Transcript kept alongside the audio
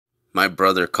My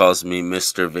brother calls me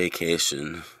Mr.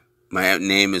 Vacation. My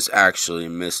name is actually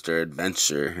Mr.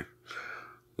 Adventure.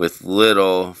 With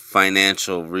little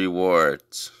financial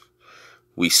rewards,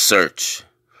 we search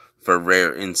for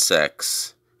rare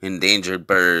insects, endangered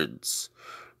birds,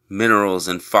 minerals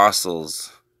and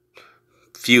fossils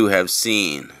few have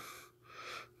seen.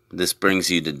 This brings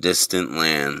you to distant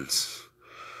lands.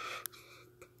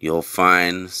 You'll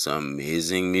find some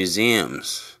amazing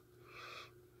museums.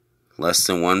 Less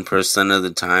than 1% of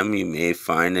the time, you may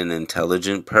find an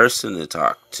intelligent person to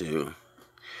talk to.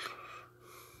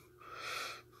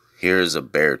 Here's a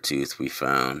bear tooth we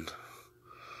found.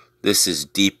 This is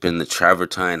deep in the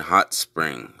Travertine Hot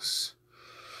Springs.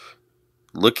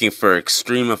 Looking for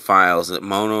extremophiles at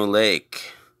Mono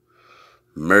Lake.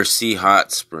 Mercy Hot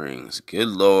Springs. Good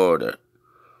Lord.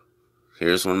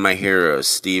 Here's one of my heroes,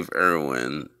 Steve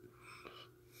Irwin.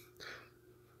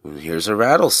 Here's a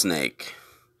rattlesnake.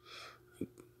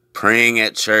 Praying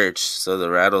at church so the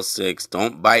rattlesnakes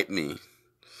don't bite me.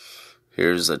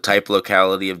 Here's a type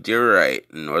locality of diorite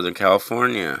in Northern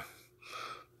California.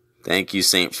 Thank you,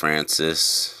 St.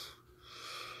 Francis.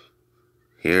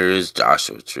 Here is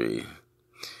Joshua Tree.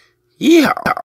 Yeehaw!